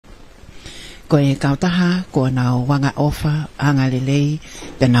Ko e kautaha, ko na wanga ofa, anga lelei,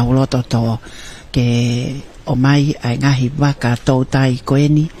 pe na uloto to, ke o mai ai ngahi waka tautai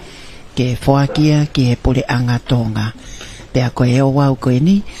koeni, ke foakia ki e pule anga Tonga. Pea ko e o wau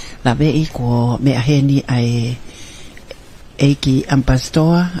koeni, la vei ko mea heni ai eiki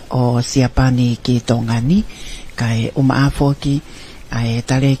ampastoa o siapani ki Tongani, kai umaafoki ai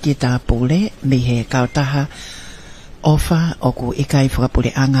tale ki ta pule, mi he kautaha, ofa o ku ikai whakapure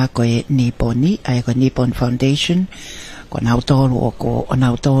anga ko e NIPPON ai ko NIPPON Foundation ko nautolu o ko o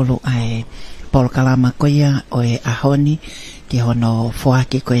nautolu ai polkalama ko ia o e ahoni ki hono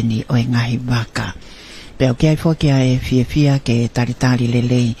foaki ko ni o e ngahi waka pe o ki ai foki ai fia ke taritari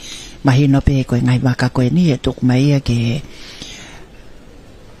lelei mahino pe ko e ngahi waka ko ni e tuk mai ke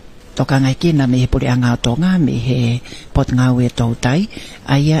toka ngai kina me he puri anga o Tonga me he pot ngau e tautai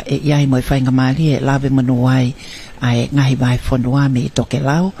aia e iai moi whainga mali e lawe manuai ai ngahi vai whanua me toke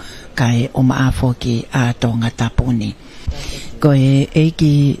lau kai o maafo ki a Tongatapu ni. Ko e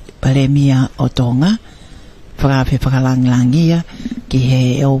eiki paremia o Tonga whakawhi whakalanglangia ki he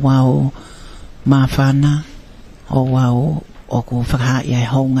o wau mawhana o wau o ku whakahai ai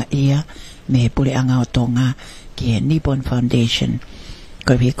honga ia me he puri anga o Tonga ki he NIPPON Foundation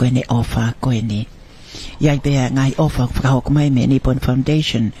ko vi ko ne ofa ko ni iai bea ngai ofa whakahok mai me NIPPON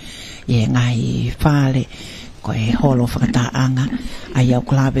Foundation i ngai whale ko e holo whakataanga ai au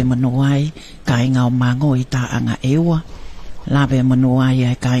klawe manuai kai ngau mango i taanga ewa lawe manuai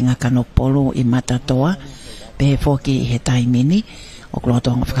ai kai ngā kanopolo i matatoa pe foki he taimini o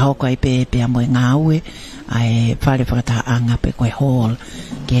klotonga whakahoko ai pe amoe ngāue ai whale whakataanga pe koe hol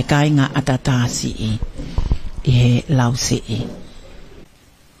ki he kai ngā atatasi i he lausi i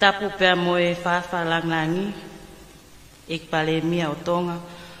tapu pe amoe whawhalanglangi ik pale mia o Tonga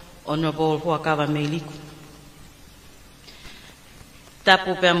Honorable Huakawa Meiliku.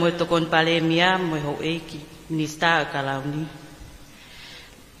 Tapu pe amoe tokon pale mia moe ho eiki Minister Kalauni.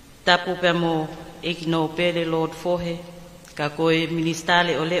 Tapu pe amoe eiki no pele Lord Fohe ka koe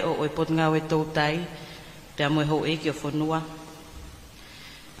ministale o leo o pot ngau e tautai pe amoe ho eiki o whanua.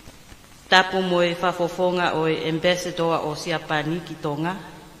 Tapu moe whafofonga o ambassador o siapani ki Tonga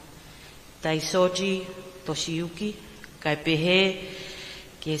Taisoji Toshiyuki kai pehe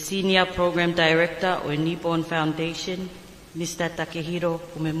ke Senior Program Director o NIPPON Foundation Mr. Takehiro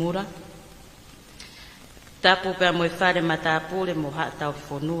Umemura. Tapu pe amoe whare matapule mo hatau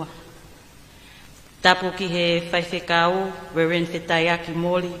whanua. Tapu ki he whaiwhekau Reverend Fetaiaki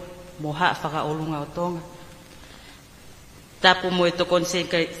Moli mo ha whakaolunga o Tonga. Tapu moe tokon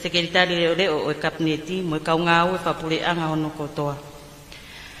sekretari leo o kabineti mo kaungau e whapule anga hono kotoa.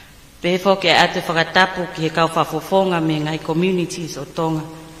 Pefo ke ate whakatapu ki he kau whafofonga me ngai communities o Tonga.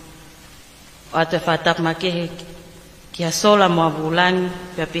 O ate whatapu makehe ki a sola mo avulani,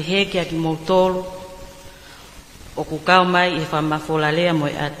 pia pehe ki a ki mautolo, o ku kau mai i whamafolalea mo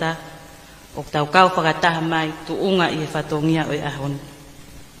e ata, o tau kau whakataha mai tu unga i e whatongia o e ahoni.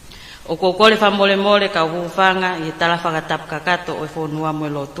 O kōkore whamole mole kau hufanga i e tala whakatapu kakato o e whonua mo e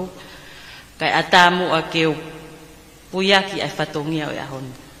lotu, kai atamu a keu puyaki a e whatongia o e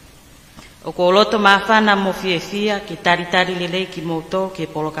ahoni. O ko loto mawhana mo fia ki taritari lelei ki moto ki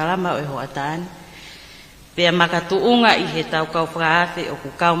polokalama o e ho ataani. Pea makatuunga i he tau kau whakaafe o ku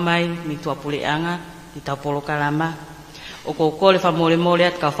kau mai mi tua puleanga i tau polokalama. O ko kore whamole mole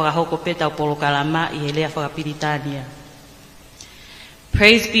at kau whakahoko pe tau polokalama i he lea whakapiritania.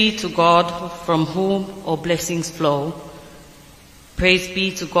 Praise be to God from whom all blessings flow. Praise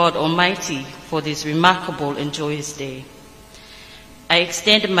be to God Almighty for this remarkable and joyous day. I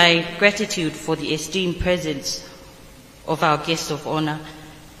extend my gratitude for the esteemed presence of our guest of honor,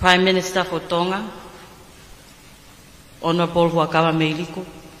 Prime Minister for Tonga, Honorable Huakawa Meiliku,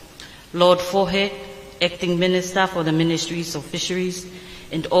 Lord Fohe, Acting Minister for the Ministries of Fisheries,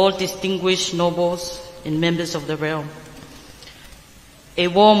 and all distinguished nobles and members of the realm. A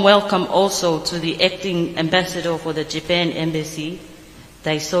warm welcome also to the Acting Ambassador for the Japan Embassy,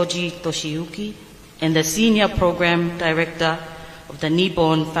 Taisoji Toshiyuki, and the Senior Program Director of the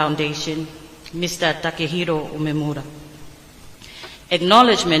NIPPON Foundation, Mr. Takehiro Umemura.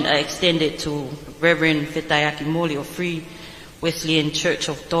 Acknowledgement are extended to Reverend Fetaiaki Moli of Free Wesleyan Church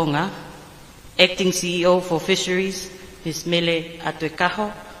of Tonga, Acting CEO for Fisheries, Ms. Mele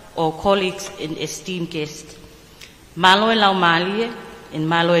Atuekaho, all colleagues and esteemed guests. Maloe Laumalie and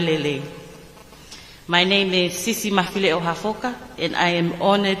Maloe Lele. My name is Sisi Mafile Ohafoka, and I am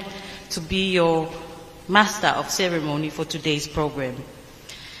honored to be your Master of Ceremony for today's program.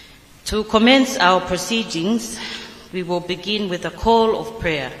 To commence our proceedings, we will begin with a call of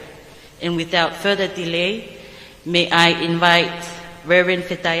prayer, and without further delay, may I invite Reverend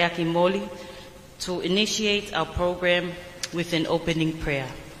Fetaiaki Moli to initiate our program with an opening prayer.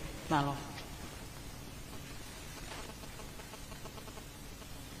 Malo.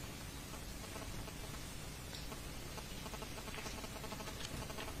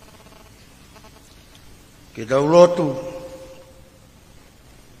 Ke tau lotu,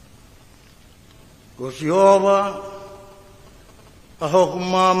 ko si Ova, a hoku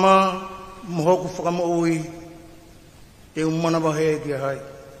mama, mo hoku whakamaui, te umana wahe ki hai.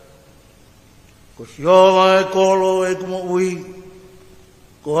 Ko si Ova e kolo e kumaui,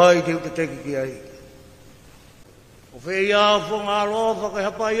 ko hai te teki ki hai. O whei au whonga alo,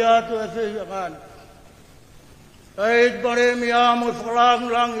 whakahapai atu e whei angani. Ei bare mi amo e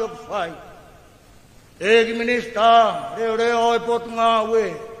whakalangu langi o kwhai. Egi minista, reo e potu ngā ue.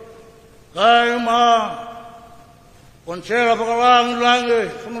 Kai ma, konsera whakalangu langi,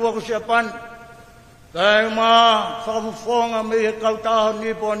 whanua si apani. Kai ma, whakafufonga me he kautaha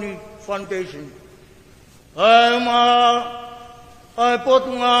NIPPON Foundation. Kai ma, ai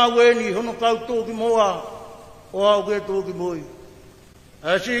potu ngā ue ni hono kautu ki moa, o au ke tu ki mui.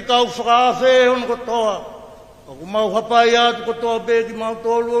 E si kau whakawhe hono kotoa, o mau hapai atu kotoa beki mau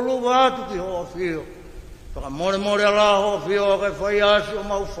tolu o luwa atu ki hoa whio. Whaka more ala ho whio kai whai asi o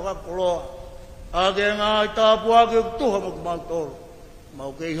mau whakakoloa. Ake ngā i tāpu ake o tuha mo ki mau tolu.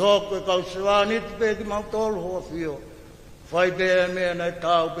 Mau kei hoko e kau sewa niti pe ki mau tolu ho whio. Whai pe e mea nei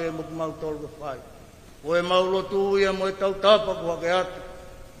tāu pe mo ki mau tolu ke whai. O e mau lotu ia mo e tau tapa kua ke atu.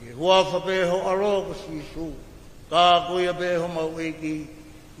 I huafa pe ho alo ko si su. Ka kuia pe ho mau eiki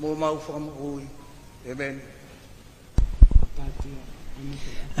mo mau whakamakui. Amen.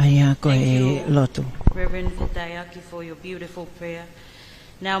 Aia ko e lotu. Reverend Fitayaki, for your beautiful prayer.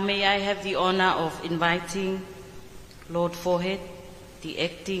 Now may I have the honor of inviting Lord Forehead, the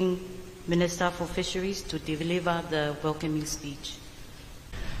acting Minister for Fisheries, to deliver the welcoming speech.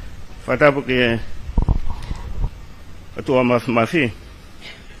 Fatapu ke atua mafi.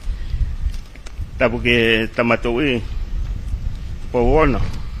 Tapu ke tamatui po ono.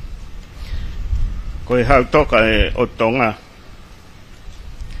 Ko e hau toka e o Tonga.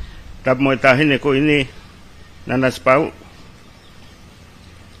 Tapu mo e tahine ko ini nanas pau.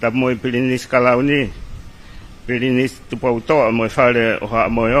 Tapu mo e pilinis kalau ni. Pilinis tupau toa mo e whare o haa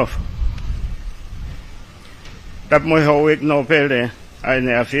mo e off. Tapu mo e hoek no pere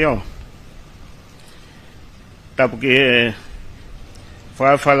aine a whio. Tapu ki e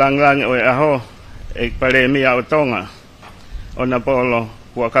whawhalanglang o e aho e pare mia o Tonga o na polo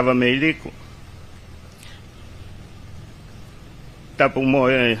kua kawa me iliku. Tapu mo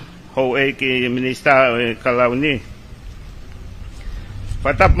e ho e ki minista o e kalau ni.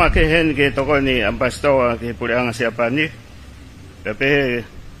 Patap ma ke hen ke toko ni ambastoa ke pureanga siapa ni. Pepe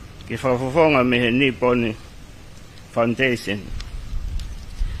ki whafufonga me he NIPPON Foundation.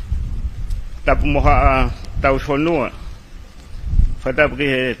 Tapu moha a tau whanua. Whatapu ki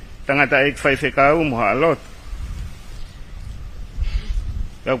he tangata ek whaiwhekau moha a lot.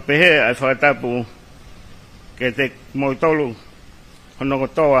 Kau pehe ai whatapu ke te moutolu hono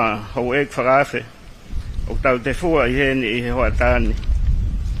kotoa hou ek whakawhe. O tau te fua i heni i he hoa tāni.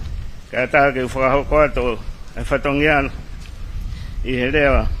 Ka tā ke whakahoko ato ai whatongiana i he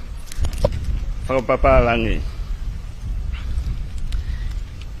rewa whakapapalangi.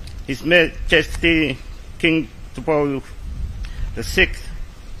 His Majesty King Tupou the Sixth,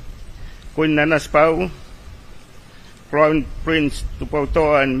 Queen Nanas Pau, Crown Prince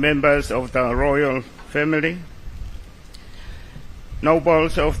Tupoutoa and members of the royal family,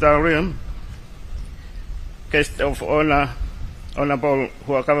 nobles of the realm, guests of honor, Honorable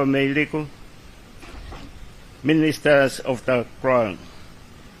Huakava Meiliku, ministers of the crown,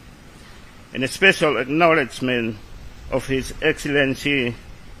 and a special acknowledgement of His Excellency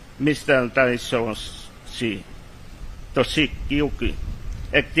Mr. Taisoshi Toshiyuki,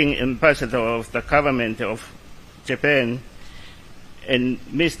 acting ambassador of the government of Japan, and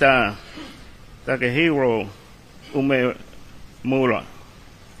Mr. Takehiro Umemura,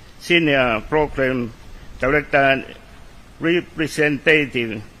 senior program director and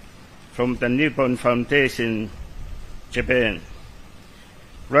representative from the NIPPON Foundation, Japan.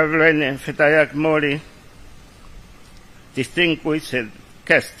 Reverend Fitayaki Mori, distinguished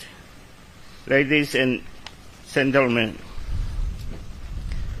guests, ladies and gentlemen.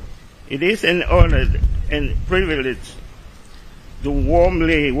 It is an honor and privilege to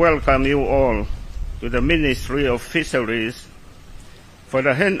warmly welcome you all to the Ministry of Fisheries for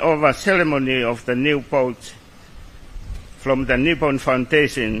the handover ceremony of the new boat from the NIPPON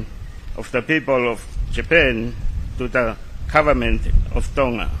Foundation of the people of Japan to the government of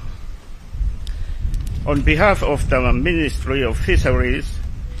Tonga. On behalf of the Ministry of Fisheries,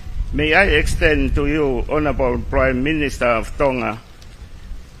 May I extend to you, Honorable Prime Minister of Tonga,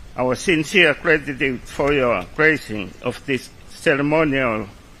 our sincere gratitude for your gracing of this ceremonial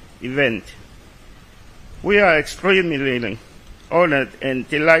event. We are extremely honored and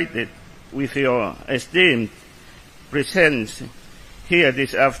delighted with your esteemed presence here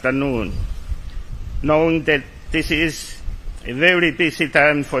this afternoon, knowing that this is a very busy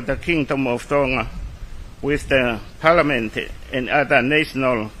time for the Kingdom of Tonga with the Parliament and other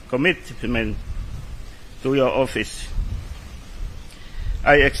national commitment to your office.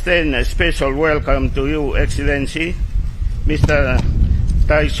 I extend a special welcome to you, Excellency, Mr.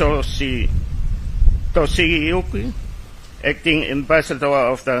 Toshiyuki, Acting Ambassador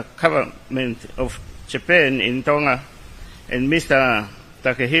of the Government of Japan in Tonga, and Mr.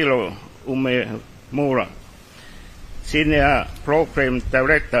 Takehiro Umemura, Senior Program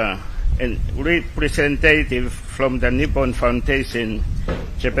Director and representative from the Nippon Foundation,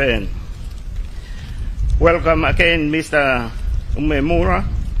 Japan. Welcome again, Mr. Umemura,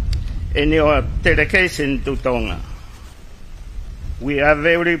 and your dedication to Tonga. We are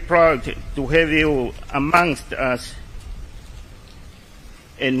very proud to have you amongst us,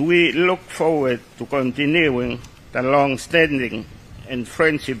 and we look forward to continuing the long-standing and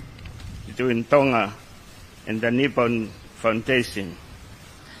friendship between Tonga and the Nippon Foundation.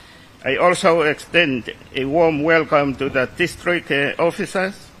 I also extend a warm welcome to the district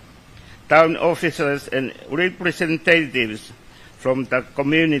officers, town officers, and representatives from the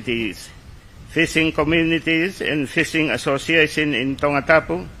communities, fishing communities and fishing association in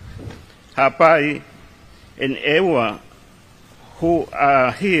Tongatapu, Hapai, and Ewa, who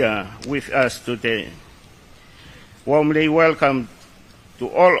are here with us today. Warmly welcome to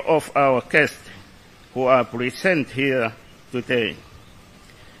all of our guests who are present here today.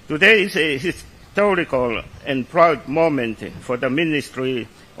 Today is a historical and proud moment for the Ministry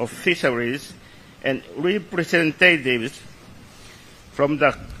of Fisheries and representatives from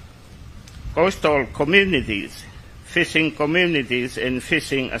the coastal communities, fishing communities, and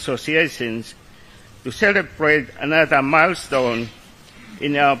fishing associations to celebrate another milestone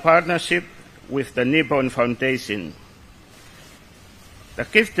in our partnership with the Nippon Foundation. The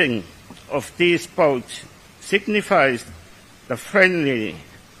gifting of these boats signifies the friendly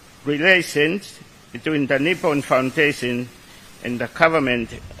relations between the Nippon Foundation and the government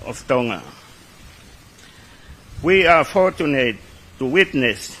of Tonga. We are fortunate to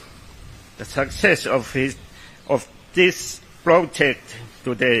witness the success of this project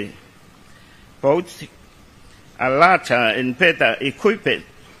today. Boats are larger and better equipped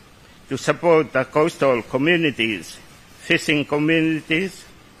to support the coastal communities, fishing communities,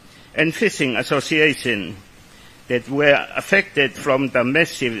 and fishing associations that were affected from the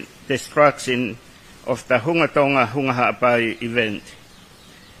massive destruction of the Hungatonga Hungahapai event.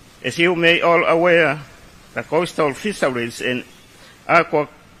 As you may all aware, the coastal fisheries and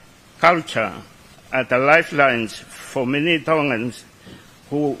aquaculture are the lifelines for many Tongans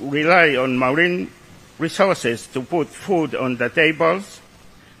who rely on marine resources to put food on the tables,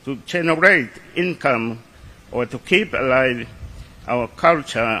 to generate income, or to keep alive our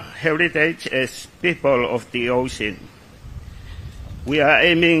culture heritage as people of the ocean. We are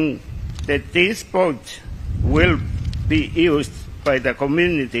aiming that these boats will be used by the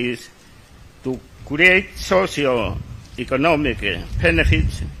communities to create socio-economic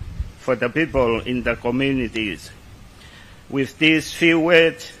benefits for the people in the communities. With these few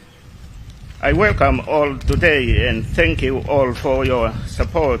words, I welcome all today and thank you all for your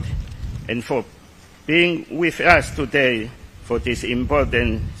support and for being with us today for this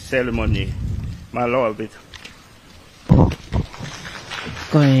important ceremony. My Lord.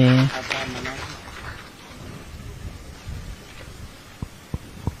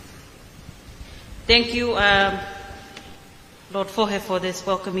 Thank you, Lord Fohe, for this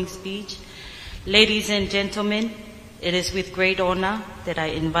welcoming speech. Ladies and gentlemen, it is with great honor that I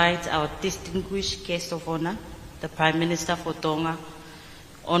invite our distinguished guest of honor, the Prime Minister for Tonga,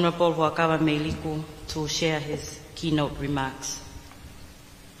 Honorable Wakawa Meiliku, to share his keynote remarks.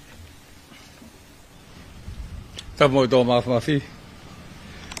 Tamoy to mafi.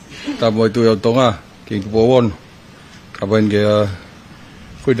 Tamoy to Tonga, King Bowon. Kaban ge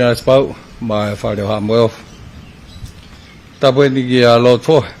Queen Spau, my father Hamoy. Tamoy ni ge Lord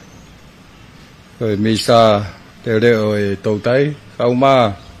Fohe. Misa Te reo e tautai,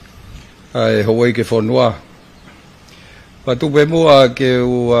 kauma, ai hoi ke whanua. Patupe mua ke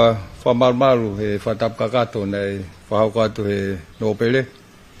ua whamarmaru he whatap kakato nei whahau kato he nopele.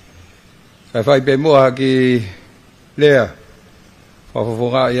 Kai whaipe mua ki lea,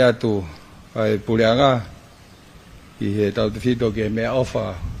 whawhawhonga i atu ai pureanga, i he tautawhito ke mea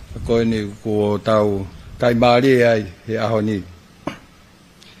ofa ko ni ko tau tai mari ai he aho ni.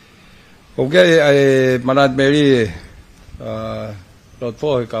 Okay, ai manat meri lot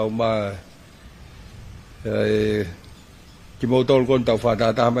fo he kau ma ki motol kon tau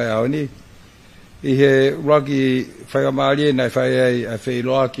fata ta mai aho ni. I he raki whakamari nei whai ai a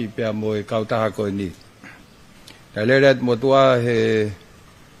whiloaki pia mo e kautaha koe ni. Nei leret mo tua he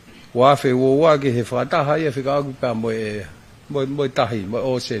wafe woa ki he whataha ia whikaaku pia mo e tahi, mo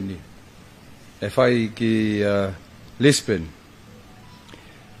oseni. E whai ki Lisbon.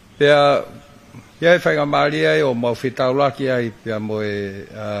 Pia ia e whakamari ai o mau whitaulaki ai pia mo e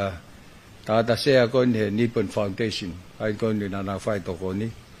tata sea koe ni he NIPPON Foundation. Ai koe ni nana whai toko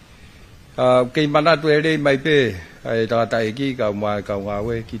ni. Kei manatu e rei mai pe ai tata eki kau mai kau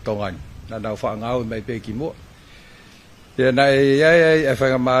ngawe ki Tongan na nau wha ngau mai pe ki mua. Pia nai ai e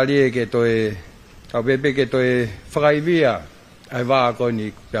whakamari e ke toi kau pepe ke toi whakaivia ai waa koe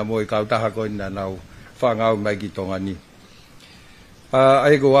ni pia mo e kau taha koe na nau wha ngau mai ki Tongan ni.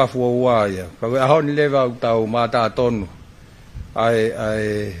 Ai ko wafu o waa ia. Kau aho ni lewa tau mata tonu ai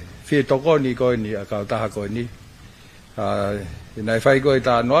fie toko ni koe ni a kau taha koe ni. Nai whai koe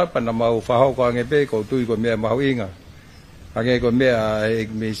tā noa, pana mau whahau ko ange pe, ko tui ko mea mahu inga. Ange ko mea e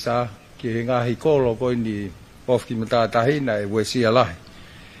me sa, ki he ngahi kolo koe ni of ki matatahi, na e wesi alahi.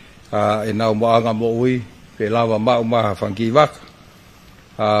 E nau mo anga mo ui, pe lawa mau maha whanki waka.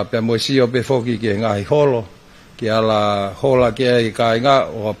 Pe mo si o pe foki ki he ngahi holo, ki ala hola ki e ka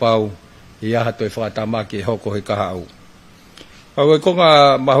inga, o a pau, i aha toi whakatama ki hoko he kaha au. Pau e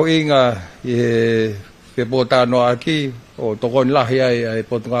konga mahu inga, i he pe pota no aki, o tokon lahi ai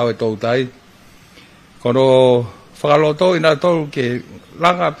potungau e tau tai. Kono whakaloto ina tolu ke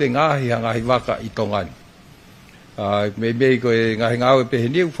langa pe ngahi hangahi waka i Tongan. Mei koe ngahi ngau e pehe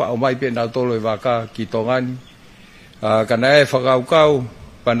niu, wha o mai pe nau tolu e waka ki Tongan. Kana e whakaukau,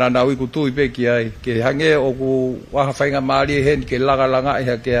 panana ui kutui pe ki ai, ke hange o ku waha whainga maari e hen ke langa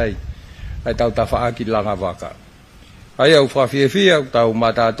iha ke ai, ai tau ta wha ki langa waka. Ai au whawhiawhia tau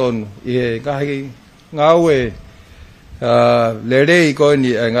mata tonu, i he ngahi ngau e le rei koe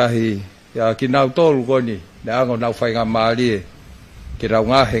ni e ngahi ki nau tolu koe ni ne ango nau whainga maari e ki rau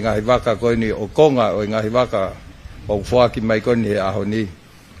ngahe ngahi waka koe ni o konga o ngahi waka o whaaki mai koe ni he aho ni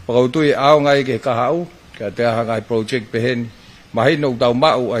wakautui ao ngai ke kahau ka te aha ngai project pehen mahino tau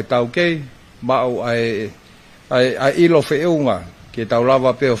mau ai tau kei mau ai ilo whiunga ke tau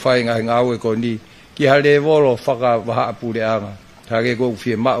lava peo whai ngahi ngau e koe ni ki hale volo whaka waha apure anga hake koe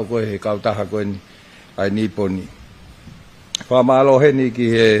whie mau koe he kautaha koe ni ai NIPPON ni. Whamalo heni ki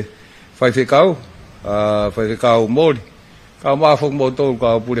he whaiwhikau mōri. Kau māwhok mō tōru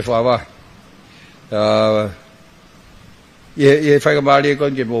kau pure whawa. I he whaikamari e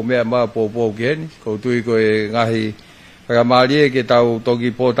kon ke mō mea maa pōpō ki heni. Kou tui koe ngahi whaikamari e ke tau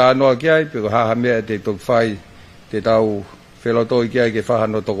toki pōtānoa ki ai. Piko haha mea te tok whai te tau whelotoi ki ai ke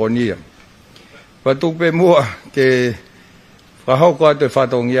whahano tokonia. Watupe mua ke whahoko atu e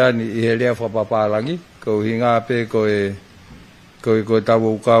whatongi ani i he lea whapapālangi. Kou hinga pe koe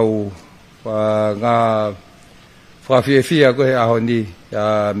tau kau ngā whawhiawhia koe aho ni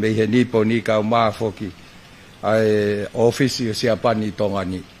me he NIPPON ni kau māwhoki ai ofisi o siapani Tonga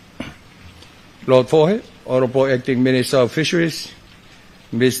ni. Lord Fohe, Honorable Acting Minister of Fisheries,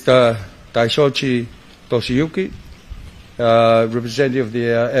 Mr. Taishochi Toshiyuki, representative of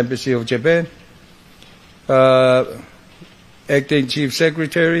the Embassy of Japan, Acting Chief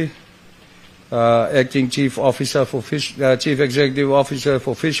Secretary, Acting Chief Executive Officer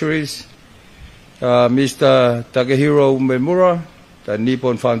for Fisheries, Mr. Takehiro Memura, the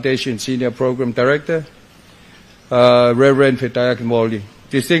NIPPON Foundation Senior Program Director, Reverend Fitayaki Moli,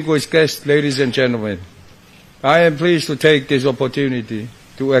 distinguished guests, ladies and gentlemen, I am pleased to take this opportunity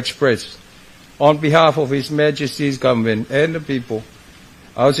to express, on behalf of His Majesty's government and the people,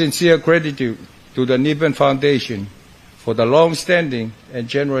 our sincere gratitude to the NIPPON Foundation for the long-standing and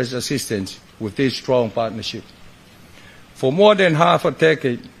generous assistance with this strong partnership. For more than half a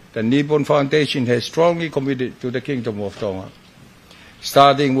decade, the NIPPON Foundation has strongly committed to the Kingdom of Tonga,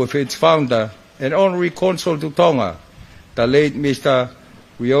 starting with its founder and honorary consul to Tonga, the late Mr.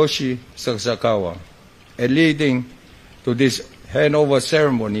 Ryoshi Sasakawa, and leading to this handover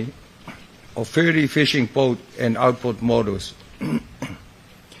ceremony of 30 fishing boat and outboard models.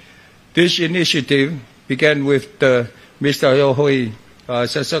 This initiative began with Mr. Yohei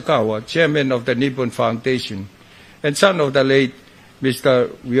Sasakawa, chairman of the NIPPON Foundation, and son of the late Mr.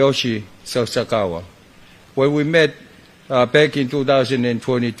 Ryoshi Sasakawa, when we met back in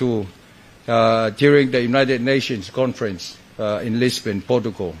 2022 during the United Nations conference in Lisbon,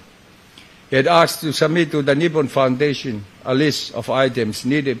 Portugal. He had asked to submit to the NIPPON Foundation a list of items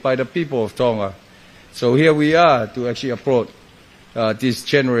needed by the people of Tonga. So here we are to actually applaud this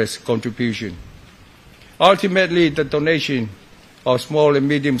generous contribution. Ultimately, the donation of small and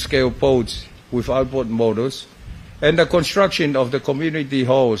medium-scale boats with outboard motors and the construction of the community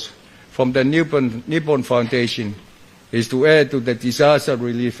halls from the NIPPON Foundation is to add to the disaster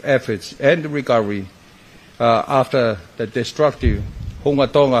relief efforts and recovery after the destructive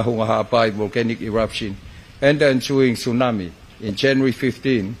Tonga Ha'apai volcanic eruption and the ensuing tsunami in January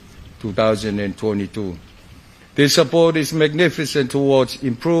 15, 2022. This support is magnificent towards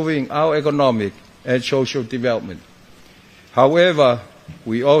improving our economic and social development. However,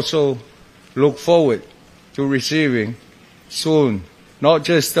 we also look forward to receiving soon not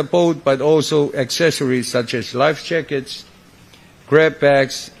just the boat but also accessories such as life jackets, grab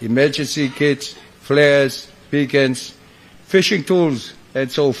bags, emergency kits, flares, beacons, fishing tools,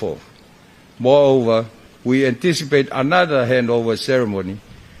 and so forth. Moreover, we anticipate another handover ceremony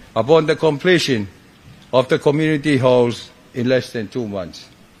upon the completion of the community halls in less than 2 months.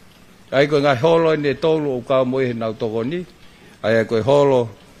 Ai koe ngai holo ne tolu o ka moe nau toko ni, ai koe holo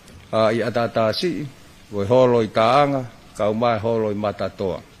I atata si, koe holo I taanga, ka mai holo I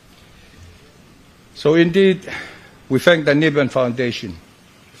matatoa. So indeed, we thank the NIPPON Foundation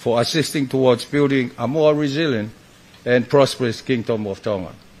for assisting towards building a more resilient and prosperous Kingdom of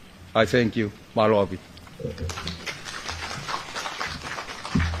Tonga. I thank you. Malobi.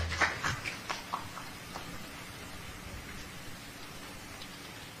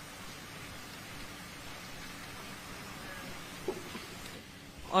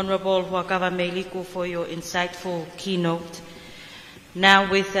 Honourable Wakava Meiliku for your insightful keynote.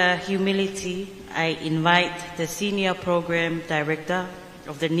 Now with humility, I invite the Senior Program Director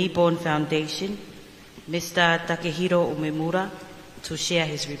of the NIPPON Foundation, Mr. Takehiro Umemura, to share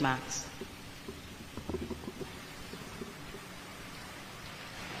his remarks.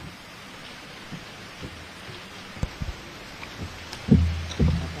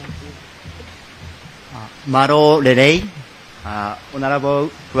 Maro Lelei, Honorable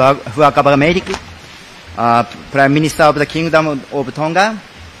Fuakabaga Meiliku, Prime Minister of the Kingdom of Tonga,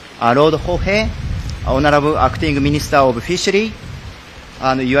 Lord Hohe, Honorable Acting Minister of Fisheries,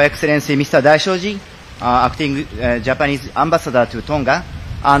 and Your Excellency Mr. Daishoji, Acting Japanese Ambassador to Tonga,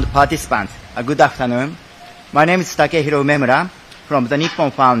 and participants. Good afternoon. My name is Takehiro Umemura from the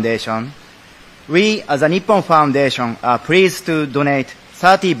NIPPON Foundation. We, as a NIPPON Foundation, are pleased to donate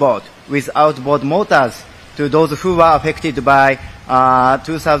 30 boats with outboard motors to those who were affected by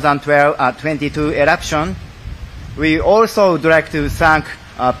 2012-22 eruption. We also would like to thank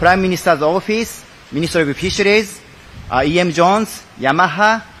Prime Minister's Office, Ministry of Fisheries, E.M. Jones,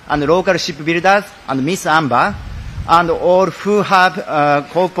 Yamaha, and local shipbuilders, and Miss Amber, and all who have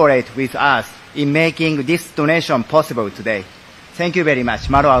cooperated with us in making this donation possible today. Thank you very much.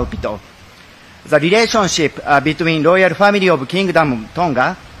 Maro Aupito. The relationship between Royal Family of Kingdom of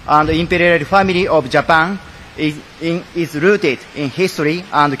Tonga and the Imperial Family of Japan is rooted in history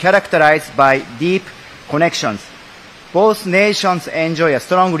and characterized by deep connections. Both nations enjoy a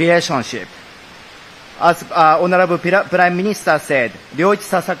strong relationship. As Honorable Prime Minister said, Ryoichi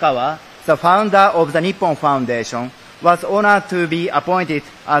Sasakawa, the founder of the NIPPON Foundation, was honored to be appointed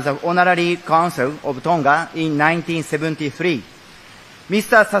as an honorary consul of Tonga in 1973.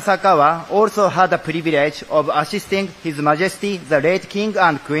 Mr. Sasakawa also had the privilege of assisting His Majesty the late King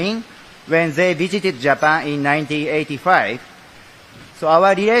and Queen when they visited Japan in 1985. So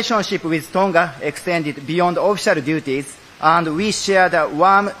our relationship with Tonga extended beyond official duties, and we shared a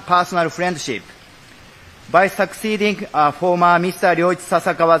warm personal friendship. By succeeding former Mr. Ryoichi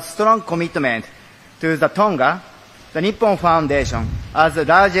Sasakawa's strong commitment to the Tonga, the NIPPON Foundation, as the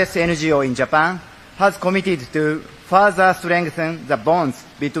largest NGO in Japan, has committed to further strengthen the bonds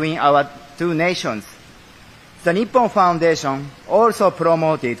between our two nations. The NIPPON Foundation also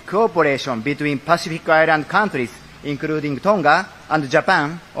promoted cooperation between Pacific Island countries, including Tonga and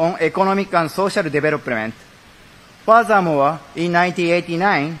Japan, on economic and social development. Furthermore, in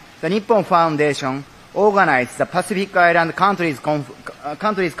 1989, the NIPPON Foundation organized the Pacific Island Countries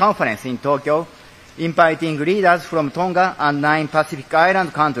Conference in Tokyo, inviting leaders from Tonga and 9 Pacific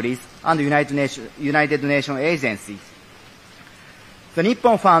Island countries and United Nations agencies. The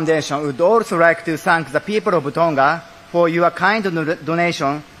NIPPON Foundation would also like to thank the people of Tonga for your kind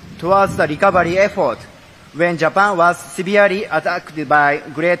donation towards the recovery effort when Japan was severely attacked by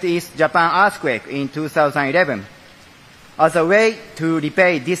Great East Japan earthquake in 2011. As a way to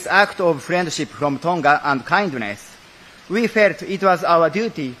repay this act of friendship from Tonga and kindness, we felt it was our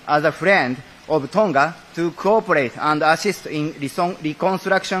duty as a friend of Tonga to cooperate and assist in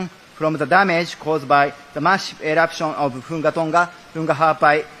reconstruction from the damage caused by the massive eruption of Tonga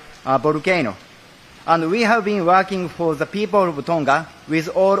volcano. And we have been working for the people of Tonga with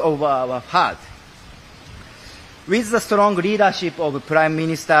all of our heart. With the strong leadership of Prime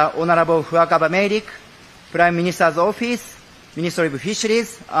Minister Honorable Fuakaba Merik, Prime Minister's Office, Ministry of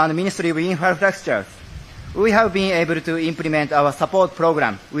Fisheries, and Ministry of Infrastructure, we have been able to implement our support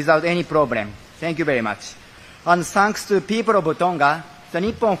program without any problem. Thank you very much. And thanks to people of Tonga, the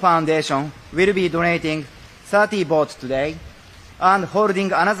Nippon Foundation will be donating 30 boats today and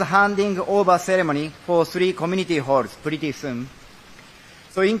holding another handing over ceremony for 3 community halls pretty soon.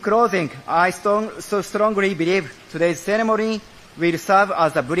 So in closing, I strongly believe today's ceremony will serve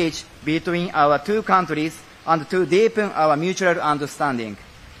as a bridge between our 2 countries and to deepen our mutual understanding.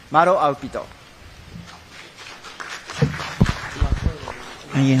 Malo aupito.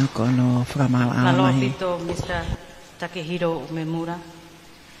 Malo aupito, Mr. Takehiro Umemura.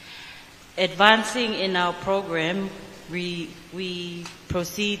 Advancing in our program, we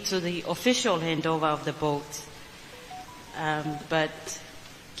proceed to the official handover of the boats. But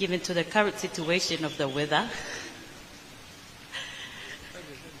given to the current situation of the weather,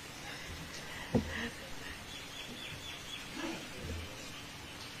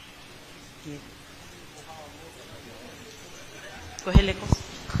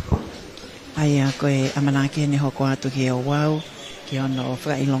 Aia koe amanake ne hoko atu ki o wau, ki ono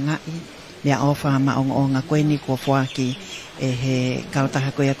whakailongai, mea ofa maonga koe ni kua whuaki e he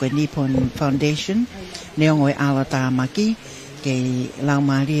kautaha koe a koe Nippon Foundation, ne ongo e ala tā maki, ke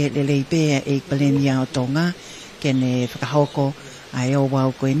laumari e lelei pēa e Palenia o Tonga, ke ne whakahoko ai o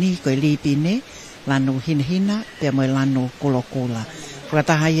wau koe ni, koe lipine, lanu hinahina, pēa moe lanu kulokula.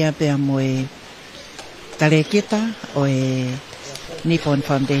 Whakatahaya pēa moe tarekita o e Nippon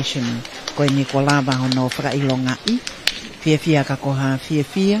Foundation, koe ni ko lava hono whakailongai, fia kakoha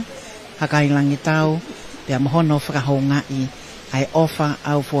fia, hakailangi tau, pia mohono whakahongai, ai ofa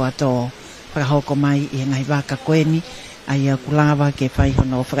au fuato, whakahoko mai i ngai waka koe ni, ai a kulawa ke whai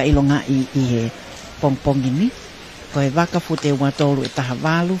hono whakailongai i he pongpongi ni, koe waka fute ua tolu e taha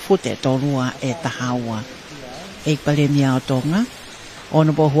walu, fute tolua e taha ua. E Palenia o Tonga,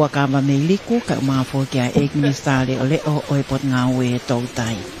 ono po hua kawa me liku, ka umafo kia Eik Ministare o leo o e pot ngau e tau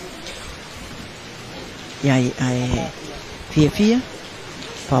tai. Iai ai fia,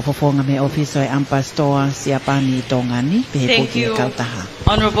 whafofonga me ofiso e ampastoa siapani tongani, pehe poki e kautaha.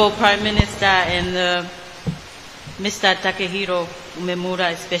 Honorable Prime Minister and Mr. Takehiro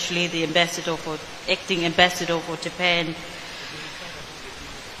Umemura, especially the acting ambassador for Japan,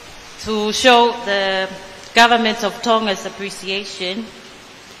 to show the government of Tonga's appreciation,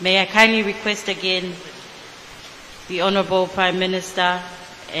 may I kindly request again the Honorable Prime Minister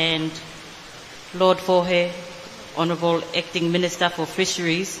and Lord Fohe, Honorable Acting Minister for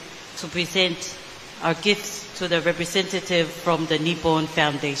Fisheries, to present our gifts to the representative from the Nippon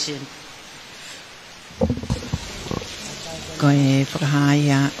Foundation. Koe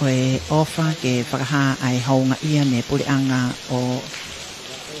whakahaia o e ofa ke whakaha ai haunga ia me pureanga o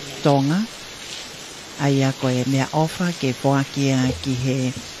Tonga. Aia koe mea ofa ke poakia ki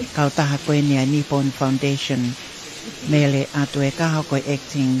he kautaha koe ni a Nippon Foundation mele atu e kaha koe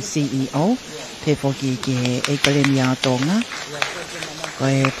acting CEO pe poki ki he Ekalenia o Tonga.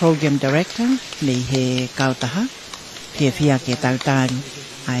 Koe program director ni he kautaha pia fia ke tautari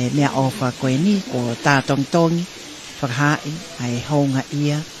ai mea ofa koe ni ko tātongtongi whakahai ai haunga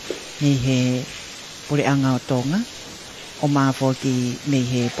ia ni he pureanga o Tonga o mafoki ni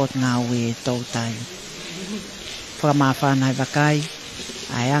he pot ngau e tautai. Whakamawhanai wakai,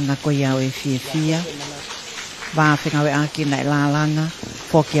 ai anga koe au e fia, wāwhenga we aki nai lālanga,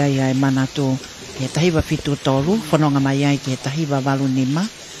 poki ai manatu, ke tahiwa fitu tolu, whanonga mai ai ke tahiwa walu nima,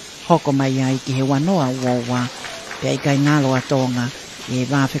 hoko mai ai ki he wanoa uowa, pe ikai ngalo a Tonga, e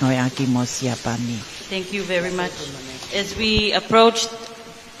wāwhenga we aki mo siapani. Thank you very much. As we approach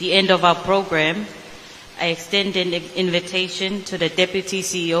the end of our program, I extend an invitation to the Deputy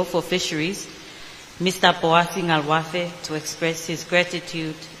CEO for Fisheries, Mr. Boasi Ngalwafe, to express his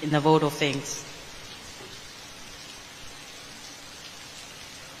gratitude in the vote of thanks.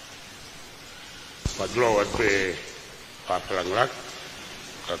 Padloa pe papalanglak,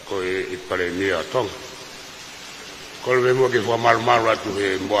 kakoe Palenia Tonga. Kolwe mo ke whamarmaru atu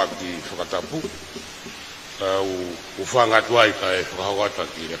he moa ki Tongatapu, ufanga tuai ka e whakawata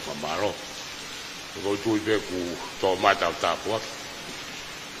ki re whamaro. Ko tui pe ku tō matau tāpua,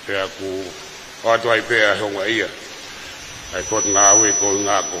 pea ku atuai pea honga ia, ai kot ngā ue ko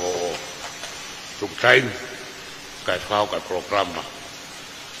ngā ko tuktain, kai whao kai programa,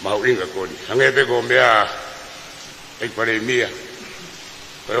 mahu inga koni. Hange pe ko mea Palenia,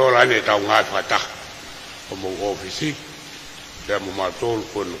 Koe ora ne tau ngā whata o mou ofisi. Pea mo mātolu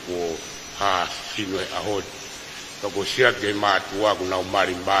kono ko ha sino e ahoi. Kako siat ke mātua ku nau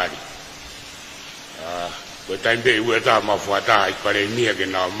mari. Koe taimbe ue taha ma whata i pare nia ke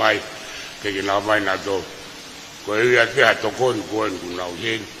nau mai. Ke nau mai na do. Koe ui at pea tokoni koen ku nau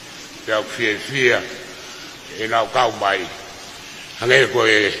hen. Pea fia. E nau kau mai. Hange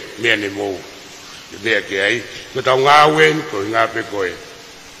koe mea ne mou. Mea ke ai. Koe tau ngā uen, koe ngā pe koe.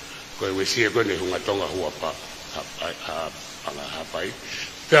 Koe wesia koe ne hunga tonga hua pa. Anga hapai.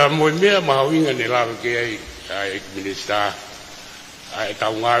 Pea moe mea mahau inga ne lawa ke ai. Ai minister. Ai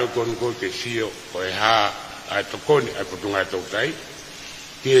tau ngā koe koe ke sio. Koe haa. Ai tokoni ai putunga tau tai.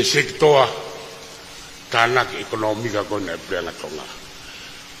 Ke sektoa. Tānaki ekonomika koe ne preanga tonga.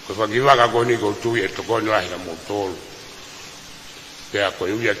 Koe whakiwaka koe ni koe tui e tokoni rahina mo tolu. Pea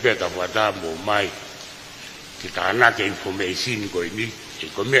koe uia pea ta whata mo mai. Ki tānaki information koe ni. E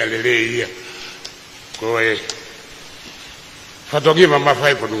koe mea lele ia. Koe whatoki ma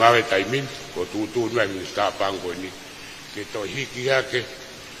mawhai potu ngawe taimin. Koe tūtū nua minister pang koe ni. Ke toi hiki hake.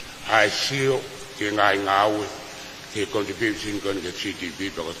 Ai sio ke ngai ngawe. Ke contribution koe ni ke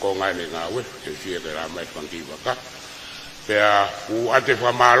CTP. Pea ko ngai ne ngawe. Ke sia ke ramai whanki waka. Pea ku ate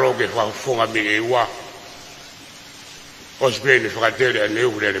whamaro ke whafonga me e ua. Ospene whakatele ane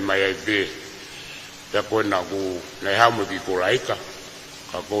urere mai ai pe. Pea koe na ku nei haumu ki koraika.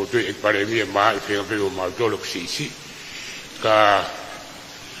 Ka kou tui e pare mia maa i whenga peo mautolo ksisi. Ka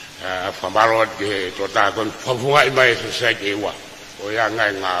whamaro at ke tōtā kon whafunga i mai e society e ua. O ia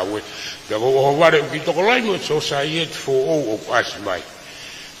ngai ngā ue. Pea kou oho ware uki toko lai mo society for all o kuasi mai.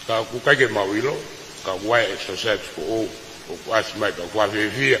 Ka ku kaike mawilo. Ka wai e society for all o kuasi mai. Ka kua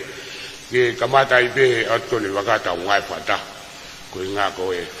whiwhia. Ke kamata i pehe atko ni wakata o ngai whata. Koe ngā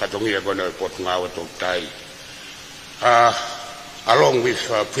koe whatongia kona e potu ngā wato tai. Along with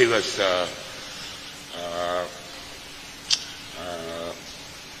previous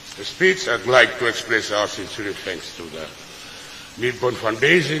speech, I'd like to express our sincere thanks to the NIPPON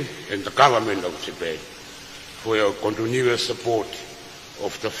Foundation and the government of Japan for your continuous support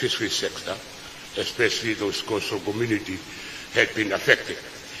of the fisheries sector, especially those coastal communities had been affected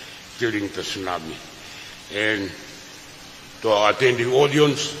during the tsunami. And to our attending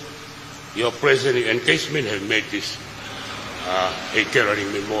audience, your present engagement has made this a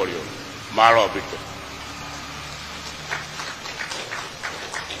caring memorial. Maro Bito.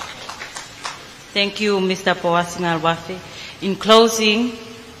 Thank you, Mr. Poasingal Wafe. In closing,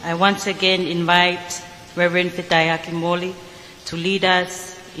 I once again invite Reverend Fitayaki Moli to lead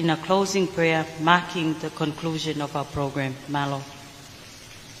us in a closing prayer marking the conclusion of our program. Malo.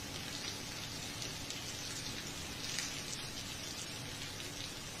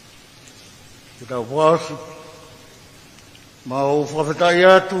 Kita wasi mau whawhetai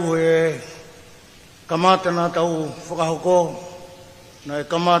atu e kamata nā tau whakahoko na e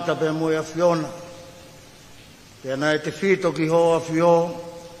kamata pe moe a whiona. Pea na e te whito ki ho a whio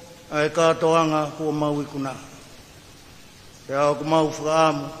a e kātoanga kua mau ikuna. Pea o ku mau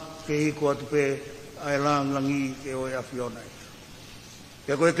whakaamu ke hiku atu pe a e langi ke oe a whiona.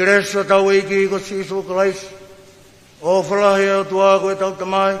 Pea koe kereso tau eiki ko siso kalaisi. O whalahe au tua koe tau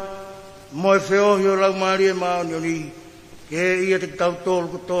tamai. Moe whiohi o lau maari e maoni o ni. Ke ia te tau tōru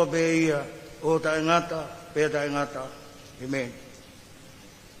kutoa pe ia o ta ingata, pe ta ingata. Amen.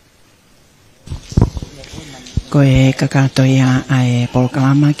 Koe kakato ia ai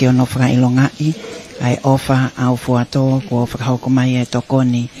polkalama ki ono whakailongai ai ofa au fuato ko whakahoko mai e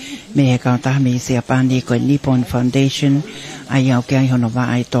tokoni me he kautaha me isi apandi koe NIPPON Foundation ai au ke ai hono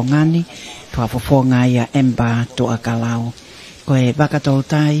wa ai tongani whafofonga ia emba to akalau. Koe wakatou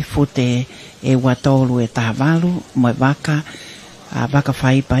tai fute e watolu e tahavalu moe waka waka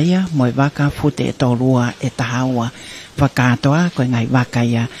whaipa ia moe waka fute e tolua e tahaua whakatoa koe ngai waka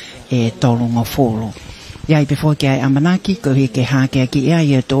ia e tolu ngofulu. Iai before ke ai amanaki ko he ke hake ki ia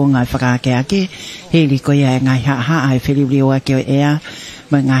ia tō ngai whakake ake heli ko ia ngai haa ai whiriwrio ake o ea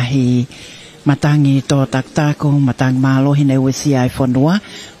ma ngahi matangi tō taktako matangi mālohi nei wesi ai whanua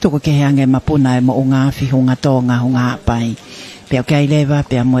toko ke heange mapuna e mo o ngā whihunga tō ngā hunga apai. Pea kia lewa,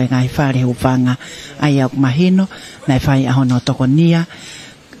 pea moe ngai whare hupanga ai au mahino, nai whai ahono toko nia.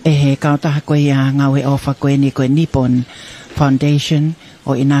 E he kautaha koe ia ngau he ofa koe ni koe NIPPON Foundation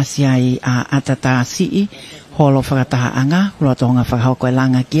o inasia i a atata sii, holo whakataha anga, hula tohonga whakahau koe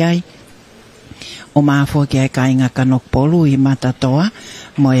langa ki ai. O maafo ki ai kainga kanok polu i matatoa,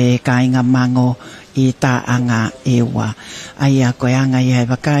 moe kainga mango i tā anga ewa. Ai a koe anga i hei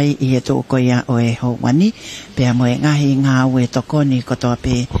wakai i e tō koe a o e ho wani. Pea moe ngahi ngā ue tokoni kotoa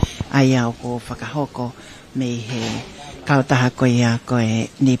pe ai au ko whakahoko me he kautaha koia koe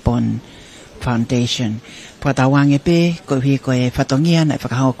NIPPON Foundation. Patawange pe ko hi koe fatongia na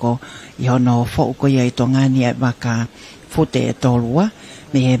whakahoko I hono fo koia I tongani ai waka fute e tolua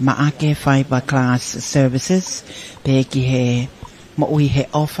me he maake fiber class services pe ki he mo ui he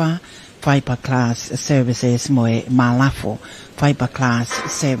offer fiber class services mo e malafo fiber class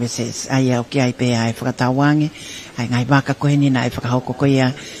services ai au ki ai pe ai whakatawange ai ngai waka koe ni na ai whakahoko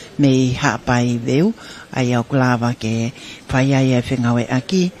koia me hapai veu ai au kulawa ke whai ai e whengawe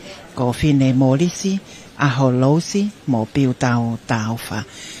aki ko fine morisi aho lousi mo piu tau taufa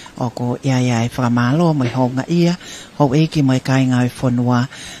o ko ia whamalo mo honga ia ho eki mo kai ngai whanua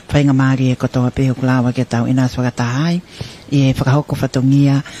whainga maari e kotoa pehu kulawa ke tau ina swakatahai I whakahoko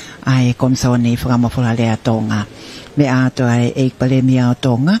whatongia ai komsaoni whakamawhula lea Tonga me ato ai eik palemia o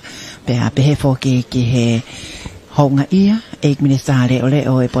Tonga pe a pehe whoki ki he honga ia eik ministare ole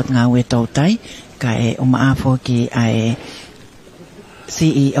o e pot ngā ue tautai ka e umaafo ki ai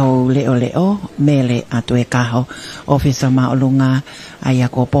CEO leo mele atu e kaho officer maolunga ai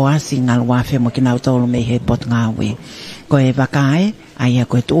ko poasi ngal wafe mo kinau tolu me he pot ngawe ko e vakae ai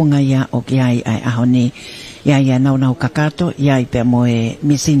ko tunga ia o ki ai ahoni ia nau kakato ia pe mo e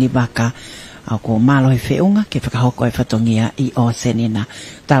misini baka ko malo he feunga ke whakahoko e whatongia I o senina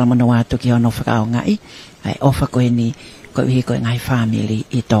talamono atu ki ono whakaonga ai ofa ko ni ko hi ko ngai family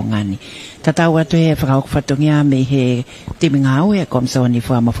I tongani tatau atu e whakahoko whatongia me he timingau e komsoni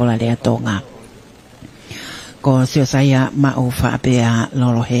whamawhola lea Tonga ko sio saya mau whaapea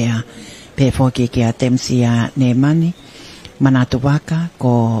lolohea pe whoki ki a temsia ne mani manatu waka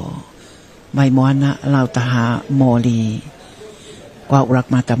ko mai moana lautaha moli kwa urak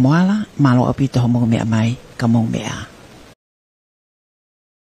mata moala malo apito homo mea mai kamong mea